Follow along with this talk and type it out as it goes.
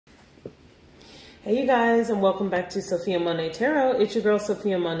Hey you guys, and welcome back to Sophiamonay Tarot. It's your girl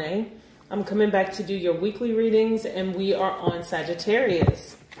Sophiamonay. I'm coming back to do your weekly readings, and we are on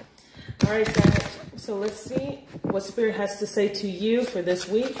Sagittarius. All right, Sag, so let's see what Spirit has to say to you for this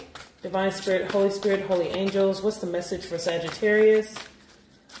week. Divine Spirit, Holy Angels, what's the message for Sagittarius?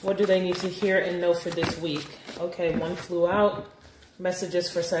 What do they need to hear and know for this week? Okay, one flew out. Messages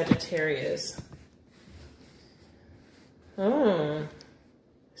for Sagittarius.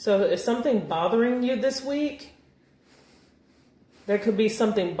 So is something bothering you this week? There could be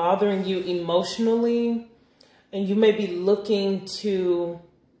something bothering you emotionally, and you may be looking to,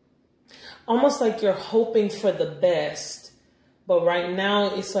 almost like you're hoping for the best. But right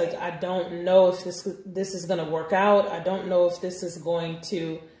now it's like, I don't know if this is going to work out. I don't know if this is going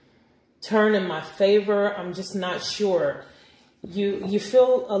to turn in my favor. I'm just not sure. You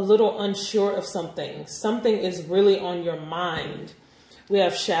feel a little unsure of something. Something is really on your mind. We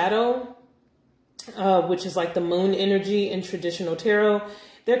have shadow, which is like the moon energy in traditional tarot.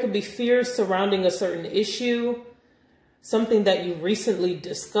 There could be fears surrounding a certain issue, something that you recently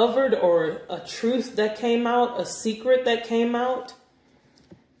discovered, or a truth that came out, a secret that came out.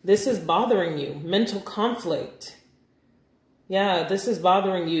 This is bothering you. Mental conflict. Yeah, this is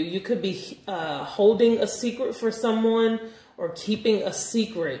bothering you. You could be holding a secret for someone or keeping a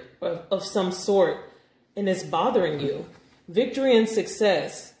secret of some sort, and it's bothering you. Victory and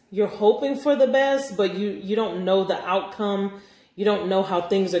success. You're hoping for the best, but you don't know the outcome. You don't know how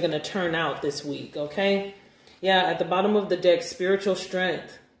things are going to turn out this week, okay? Yeah, at the bottom of the deck, spiritual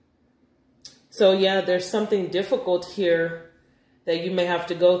strength. So yeah, there's something difficult here that you may have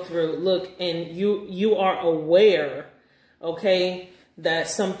to go through. Look, and you are aware, okay, that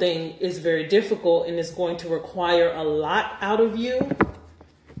something is very difficult and is going to require a lot out of you.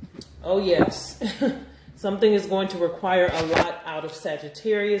 Oh yes. Something is going to require a lot out of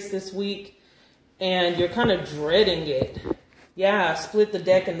Sagittarius this week, and you're kind of dreading it. Yeah, split the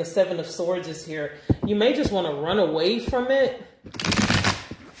deck, and the Seven of Swords is here. You may just want to run away from it.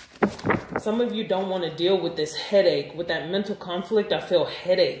 Some of you don't want to deal with this headache. With that mental conflict, I feel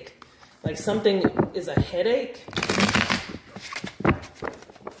headache. Like something is a headache,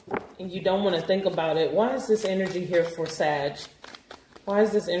 and you don't want to think about it. Why is this energy here for Sag? Why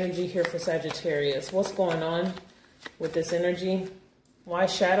is this energy here for Sagittarius? What's going on with this energy? Why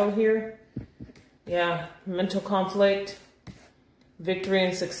shadow here? Yeah, mental conflict, victory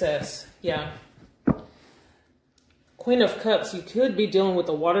and success. Yeah. Queen of Cups, you could be dealing with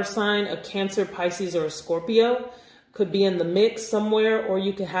a water sign, a Cancer, Pisces, or a Scorpio. Could be in the mix somewhere, or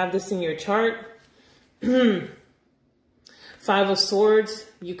you could have this in your chart. Five of Swords,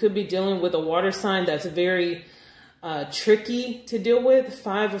 you could be dealing with a water sign that's very tricky to deal with.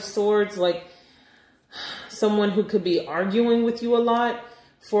 Five of Swords, like someone who could be arguing with you a lot.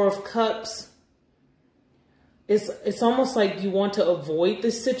 Four of Cups, it's almost like you want to avoid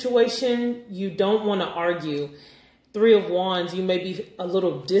this situation. You don't want to argue. Three of Wands, you may be a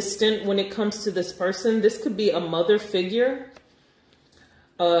little distant when it comes to this person. This could be a mother figure,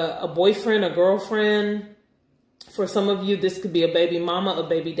 a boyfriend, a girlfriend. For some of you, this could be a baby mama, a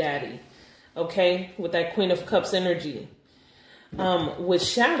baby daddy. Okay, with that Queen of Cups energy. With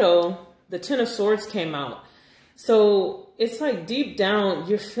shadow, the Ten of Swords came out. So it's like deep down,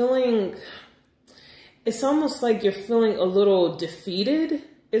 you're feeling, it's almost like you're feeling a little defeated,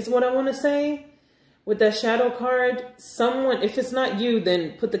 is what I want to say. With that shadow card, someone, if it's not you,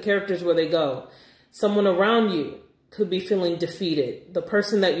 then put the characters where they go. Someone around you could be feeling defeated. The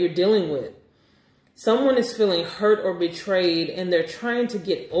person that you're dealing with. Someone is feeling hurt or betrayed, and they're trying to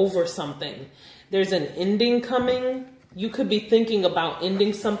get over something. There's an ending coming. You could be thinking about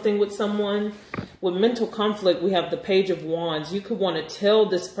ending something with someone. With mental conflict, we have the Page of Wands. You could want to tell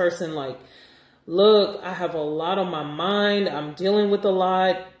this person, like, look, I have a lot on my mind. I'm dealing with a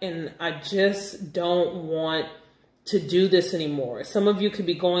lot, and I just don't want to do this anymore. Some of you could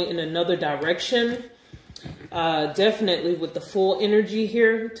be going in another direction. Definitely with the full energy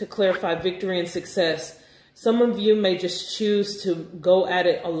here to clarify victory and success. Some of you may just choose to go at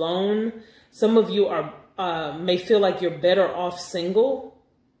it alone. Some of you are may feel like you're better off single,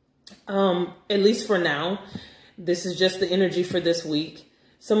 at least for now. This is just the energy for this week.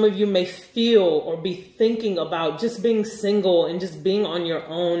 Some of you may feel or be thinking about just being single and just being on your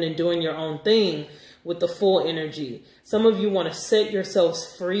own and doing your own thing with the full energy. Some of you want to set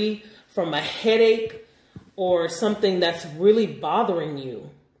yourselves free from a headache or something that's really bothering you.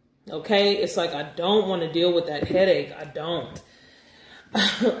 Okay, it's like, I don't want to deal with that headache. I don't.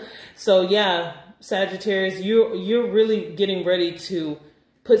 So yeah, Sagittarius, you're really getting ready to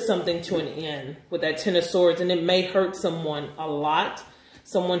put something to an end with that Ten of Swords, and it may hurt someone a lot.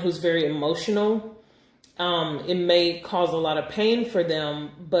 someone who's very emotional. It may cause a lot of pain for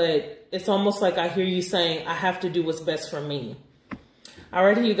them, but it's almost like I hear you saying, I have to do what's best for me.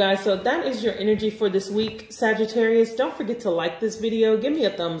 Alrighty, you guys, so that is your energy for this week, Sagittarius. Don't forget to like this video, give me a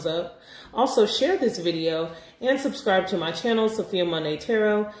thumbs up. Also, share this video and subscribe to my channel, Sophiamonay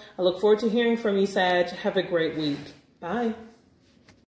Tarot. I look forward to hearing from you, Sag. Have a great week. Bye.